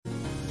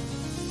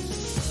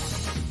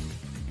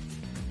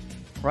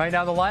Right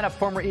now, the lineup,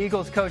 former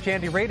Eagles coach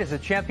Andy Reid is a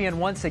champion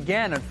once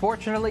again.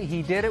 Unfortunately,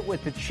 he did it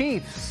with the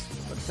Chiefs,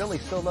 but Philly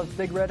still loves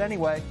Big Red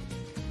anyway.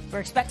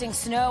 We're expecting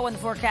snow in the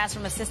forecast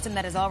from a system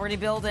that is already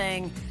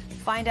building.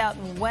 Find out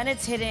when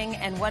it's hitting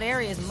and what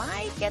areas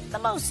might get the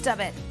most of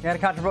it. And a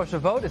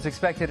controversial vote is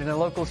expected in a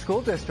local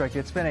school district.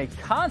 It's been a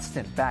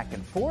constant back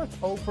and forth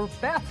over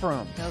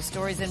bathrooms. Those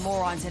stories and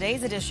more on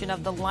today's edition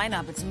of The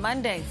Lineup. It's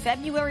Monday,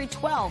 February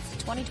 12th,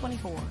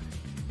 2024.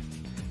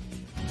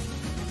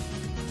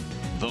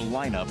 The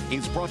Lineup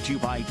is brought to you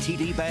by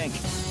TD Bank,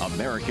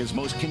 America's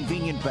most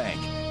convenient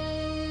bank.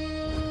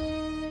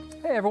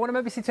 Hey everyone,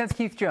 I'm NBC 10's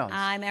Keith Jones.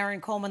 I'm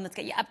Erin Coleman. Let's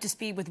get you up to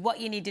speed with what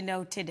you need to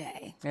know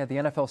today. Yeah, the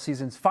NFL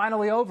season's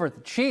finally over.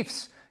 The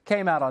Chiefs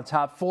came out on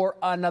top for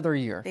another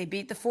year. They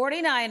beat the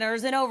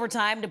 49ers in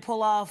overtime to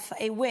pull off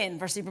a win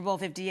for Super Bowl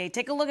 58.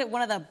 Take a look at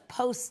one of the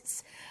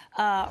posts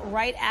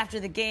right after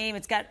the game.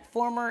 It's got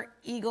former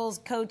Eagles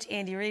coach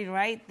Andy Reid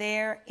right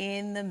there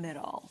in the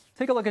middle.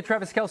 Take a look at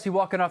Travis Kelce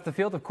walking off the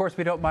field. Of course,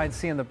 we don't mind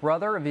seeing the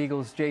brother of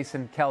Eagles,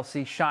 Jason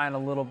Kelce, shine a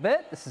little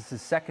bit. This is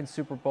his second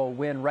Super Bowl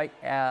win right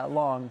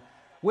along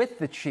with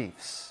the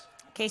Chiefs.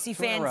 KC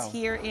fans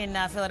here in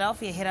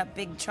Philadelphia hit up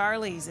Big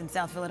Charlie's in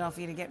South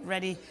Philadelphia to get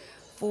ready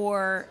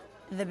for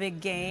the big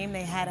game.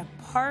 They had a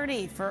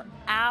party for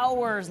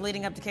hours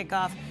leading up to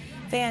kickoff.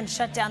 Fans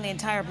shut down the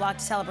entire block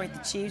to celebrate the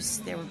Chiefs.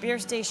 There were beer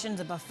stations,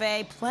 a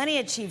buffet, plenty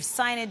of Chiefs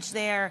signage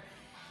there.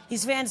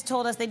 These fans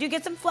told us they do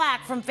get some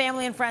flack from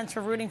family and friends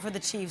for rooting for the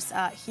Chiefs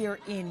here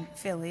in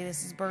Philly.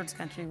 This is Birds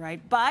country,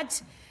 right?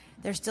 But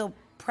they're still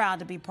proud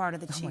to be part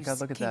of the Chiefs' my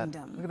God, look at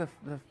kingdom. That. Look at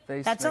the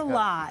face. That's makeup. a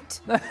lot.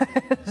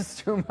 It's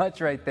too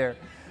much right there.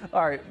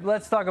 All right,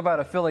 let's talk about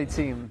a Philly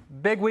team.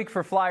 Big week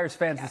for Flyers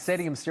fans. Yes. The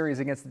Stadium Series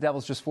against the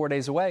Devils just 4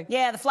 days away.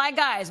 Yeah, the Fly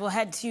Guys will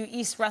head to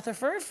East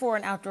Rutherford for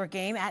an outdoor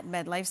game at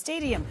MetLife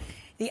Stadium.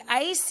 The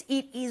ice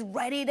is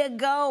ready to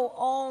go,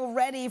 all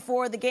ready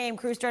for the game.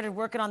 Crew started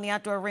working on the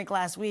outdoor rink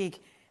last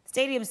week.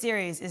 Stadium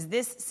Series is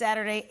this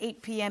Saturday,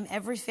 8 p.m.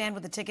 Every fan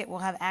with a ticket will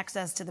have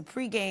access to the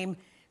pregame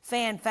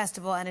fan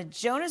festival and a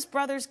Jonas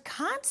Brothers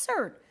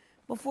concert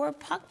before a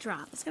puck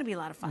drop. It's going to be a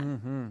lot of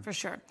fun, for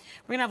sure.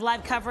 We're going to have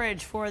live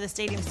coverage for the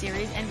Stadium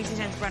Series. NBC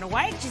 10's Brenna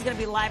White. She's going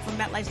to be live from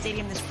MetLife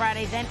Stadium this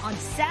Friday. Then on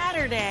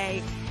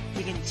Saturday,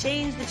 you can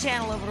change the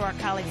channel over to our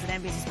colleagues at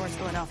NBC Sports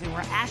Philadelphia,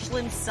 where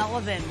Ashlyn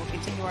Sullivan will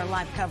continue our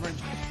live coverage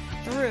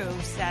through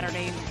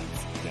Saturday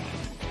night's game.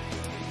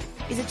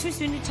 Is it too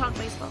soon to talk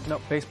baseball?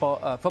 No,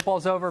 baseball.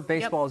 Football's over.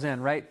 Baseball's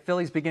in, right?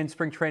 Phillies begin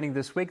spring training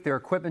this week. Their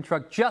equipment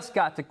truck just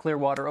got to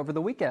Clearwater over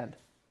the weekend.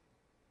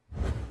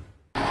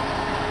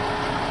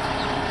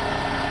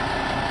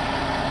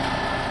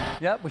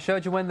 Yep, we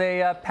showed you when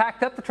they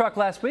packed up the truck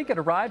last week. It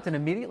arrived and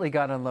immediately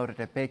got unloaded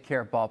at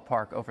Baycare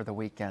Ballpark over the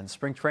weekend.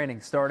 Spring training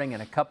starting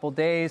in a couple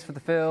days for the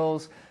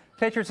Phils.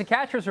 Pitchers and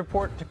catchers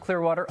report to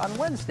Clearwater on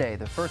Wednesday.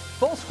 The first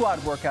full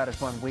squad workout is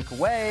 1 week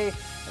away,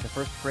 and the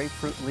first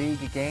Grapefruit League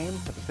game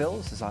for the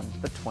Phils is on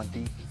the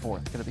 24th.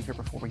 Going to be here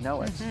before we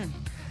know it.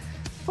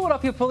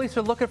 Philadelphia police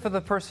are looking for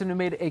the person who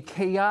made a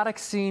chaotic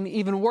scene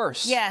even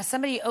worse. Yeah,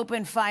 somebody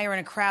opened fire in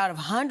a crowd of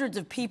hundreds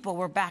of people.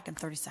 We're back in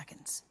 30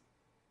 seconds.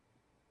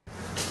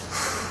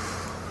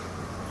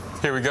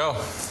 Here we go.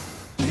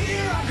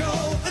 Here I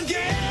go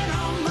again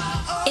on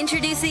my own.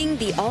 Introducing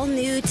the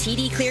all-new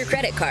TD Clear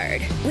credit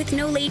card with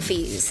no late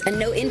fees and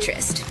no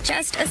interest,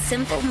 just a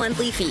simple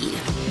monthly fee.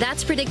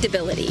 That's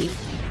predictability,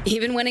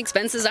 even when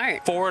expenses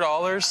aren't.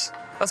 $4?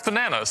 That's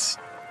bananas.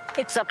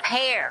 It's a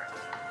pear.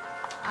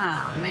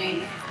 Oh,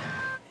 man.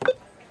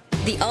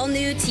 The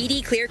all-new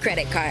TD Clear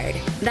credit card.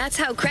 That's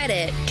how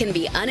credit can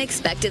be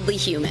unexpectedly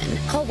human.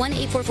 Call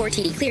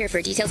 1-844-TD-CLEAR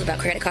for details about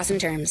credit costs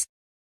and terms.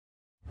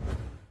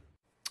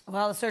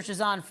 Well, the search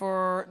is on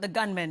for the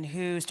gunman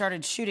who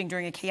started shooting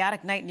during a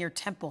chaotic night near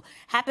Temple.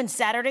 Happened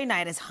Saturday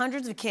night as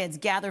hundreds of kids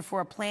gathered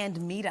for a planned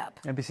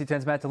meetup. NBC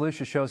 10's Matt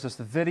DeLucia shows us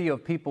the video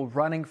of people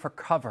running for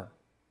cover.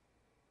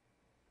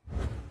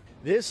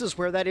 This is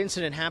where that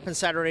incident happened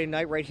Saturday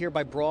night right here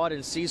by Broad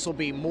and Cecil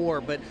B.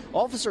 Moore, but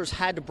officers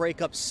had to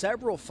break up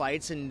several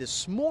fights, and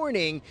this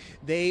morning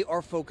they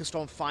are focused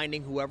on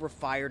finding whoever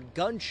fired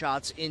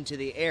gunshots into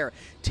the air.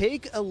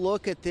 Take a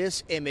look at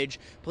this image.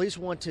 Police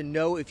want to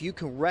know if you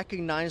can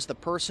recognize the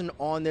person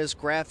on this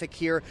graphic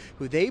here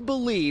who they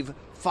believe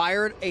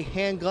fired a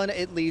handgun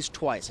at least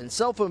twice. And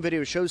cell phone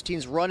video shows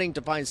teens running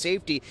to find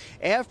safety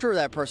after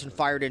that person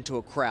fired into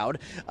a crowd.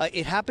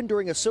 It happened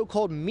during a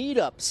so-called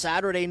meetup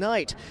Saturday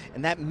night,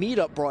 and that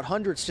meetup brought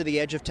hundreds to the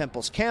edge of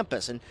Temple's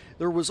campus. And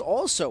there was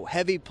also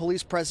heavy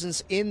police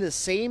presence in the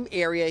same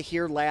area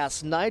here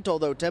last night,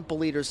 although Temple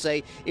leaders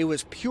say it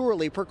was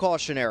purely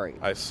precautionary.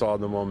 I saw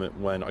the moment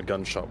when a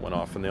gunshot went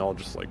off and they all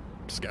just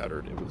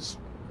scattered. It was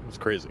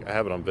crazy. I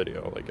have it on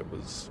video.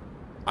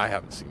 I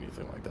haven't seen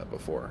anything like that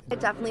before. It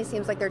definitely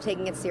seems like they're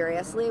taking it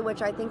seriously,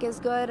 which I think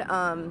is good.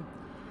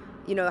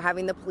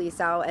 Having the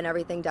police out and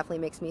everything definitely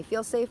makes me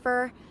feel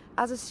safer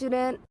as a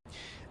student.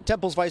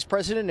 Temple's vice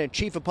president and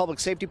chief of public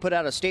safety put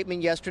out a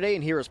statement yesterday,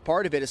 and here is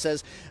part of it. It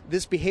says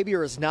this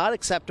behavior is not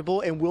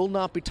acceptable and will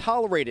not be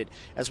tolerated.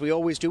 As we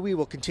always do, we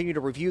will continue to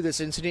review this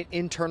incident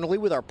internally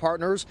with our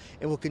partners,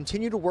 and will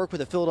continue to work with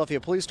the Philadelphia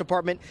Police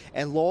Department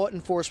and law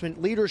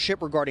enforcement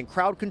leadership regarding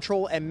crowd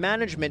control and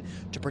management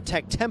to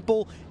protect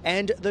Temple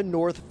and the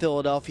North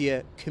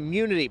Philadelphia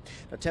community.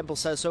 Now, Temple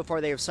says so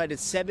far they have cited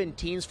 7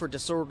 teens for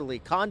disorderly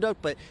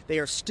conduct, but they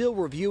are still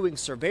reviewing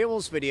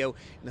surveillance video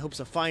in the hopes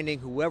of finding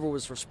whoever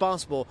was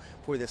responsible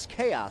for this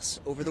chaos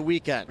over the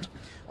weekend.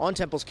 On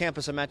Temple's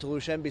campus, I'm Matt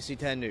DeLucia, NBC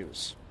 10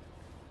 News.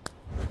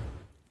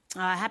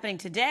 Happening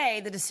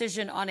today, the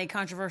decision on a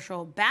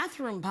controversial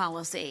bathroom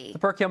policy. The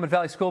Perkiomen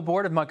Valley School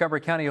Board of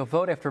Montgomery County will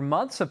vote after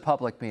months of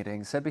public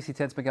meetings. NBC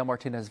 10's Miguel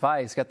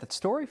Martinez-Valles got that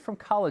story from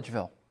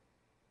Collegeville.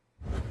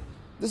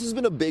 This has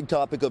been a big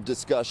topic of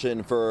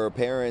discussion for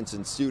parents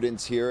and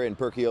students here in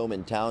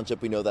Perkiomen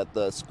Township. We know that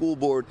the school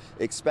board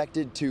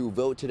expected to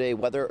vote today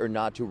whether or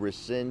not to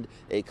rescind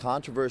a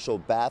controversial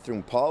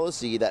bathroom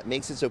policy that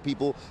makes it so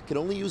people can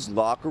only use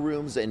locker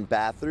rooms and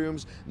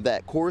bathrooms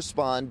that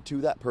correspond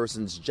to that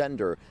person's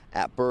gender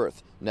at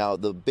birth. Now,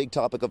 the big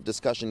topic of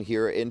discussion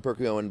here in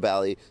Perkiomen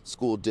Valley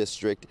School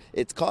District,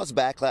 it's caused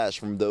backlash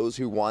from those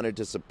who wanted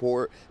to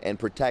support and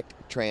protect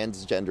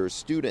transgender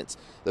students.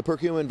 The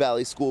Perkiomen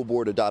Valley School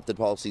Board adopted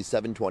Policy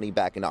 720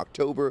 back in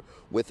October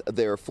with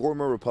their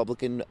former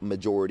Republican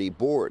majority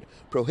board,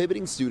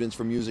 prohibiting students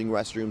from using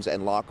restrooms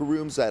and locker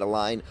rooms that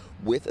align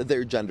with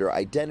their gender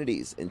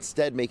identities,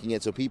 instead making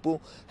it so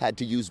people had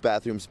to use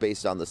bathrooms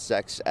based on the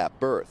sex at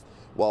birth,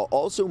 while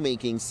also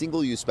making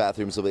single-use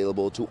bathrooms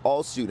available to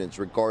all students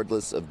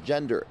regardless of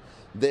gender.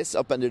 This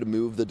upended a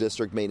move the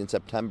district made in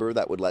September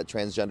that would let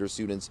transgender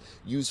students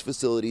use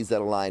facilities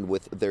that align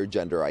with their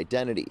gender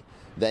identity.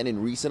 Then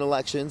in recent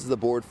elections, the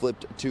board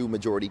flipped to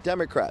majority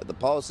Democrat. The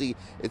policy,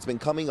 it's been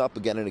coming up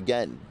again and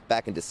again.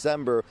 Back in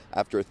December,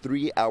 after a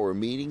 3-hour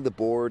meeting, the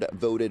board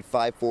voted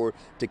 5-4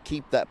 to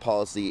keep that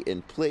policy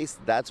in place.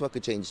 That's what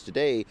could change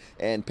today,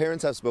 and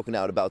parents have spoken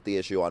out about the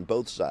issue on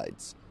both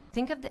sides.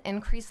 Think of the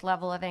increased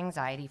level of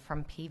anxiety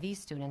from PV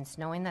students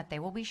knowing that they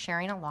will be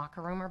sharing a locker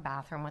room or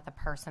bathroom with a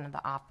person of the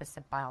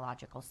opposite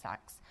biological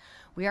sex.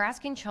 We are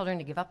asking children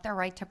to give up their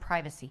right to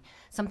privacy,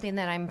 something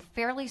that I'm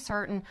fairly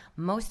certain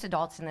most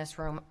adults in this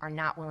room are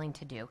not willing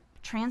to do.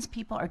 Trans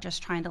people are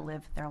just trying to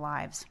live their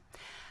lives.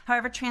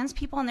 However, trans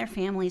people and their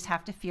families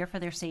have to fear for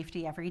their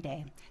safety every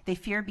day. They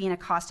fear being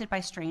accosted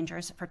by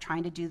strangers for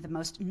trying to do the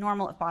most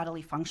normal of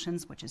bodily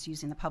functions, which is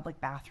using the public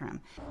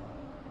bathroom.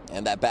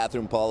 And that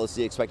bathroom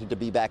policy expected to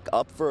be back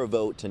up for a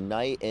vote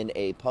tonight in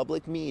a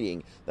public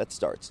meeting that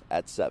starts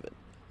at 7.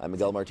 I'm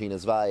Miguel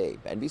Martinez-Valle,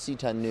 NBC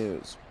 10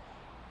 News.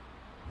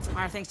 All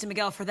right, thanks to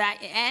Miguel for that.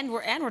 And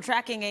we're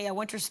tracking a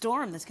winter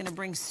storm that's going to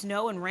bring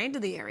snow and rain to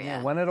the area.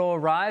 Yeah, when it'll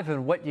arrive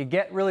and what you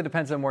get really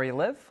depends on where you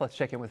live. Let's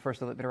check in with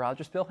First Alert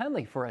meteorologist Bill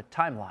Henley for a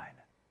timeline.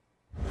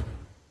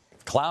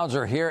 Clouds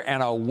are here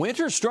and a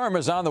winter storm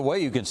is on the way.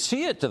 You can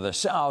see it to the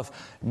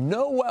south.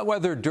 No wet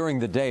weather during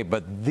the day,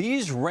 but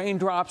these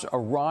raindrops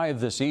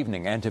arrive this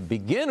evening. And to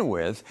begin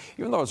with,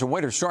 even though it's a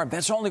winter storm,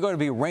 that's only going to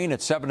be rain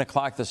at 7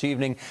 o'clock this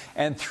evening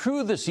and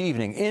through this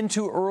evening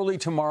into early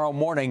tomorrow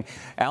morning.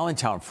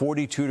 Allentown,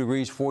 42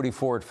 degrees,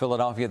 44 at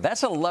Philadelphia.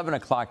 That's 11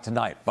 o'clock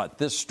tonight. But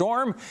this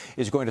storm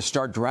is going to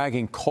start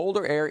dragging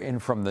colder air in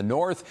from the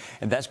north,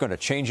 and that's going to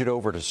change it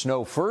over to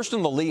snow first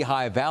in the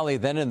Lehigh Valley,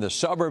 then in the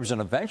suburbs, and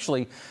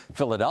eventually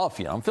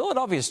Philadelphia.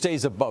 Philadelphia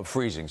stays above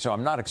freezing, so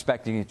I'm not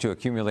expecting it to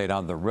accumulate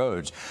on the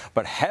roads.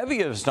 But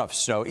heavy enough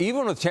snow,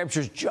 even with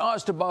temperatures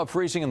just above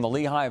freezing in the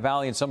Lehigh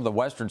Valley and some of the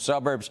western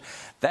suburbs,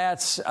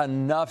 that's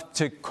enough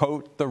to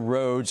coat the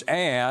roads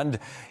and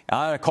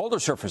colder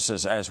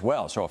surfaces as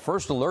well. So a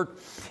first alert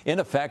in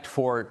effect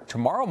for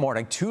tomorrow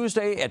morning,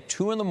 Tuesday at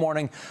 2 in the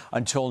morning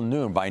until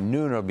noon. By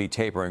noon, it'll be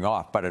tapering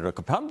off, but it'll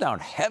come down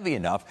heavy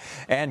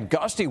enough, and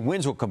gusty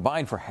winds will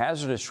combine for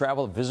hazardous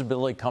travel,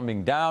 visibility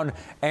coming down,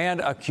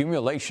 and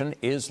accumulation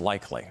is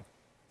likely.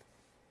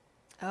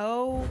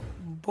 Oh,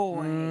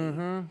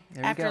 boy.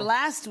 After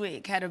last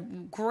week, had a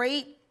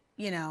great,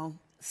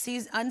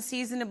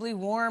 unseasonably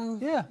warm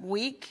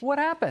week. What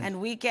happened?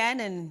 And weekend,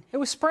 and it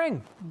was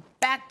spring.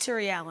 Back to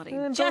reality,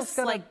 just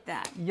like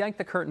that. Yank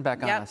the curtain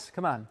back on us.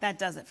 Come on. That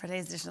does it for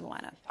today's edition of the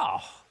lineup. Oh,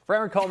 for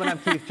Aaron Coleman, I'm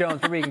Keith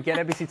Jones. Where you can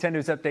get NBC 10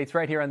 News updates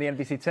right here on the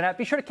NBC 10 app.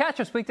 Be sure to catch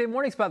us weekday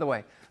mornings, by the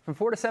way, from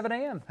 4 to 7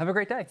 a.m. Have a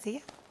great day. See ya.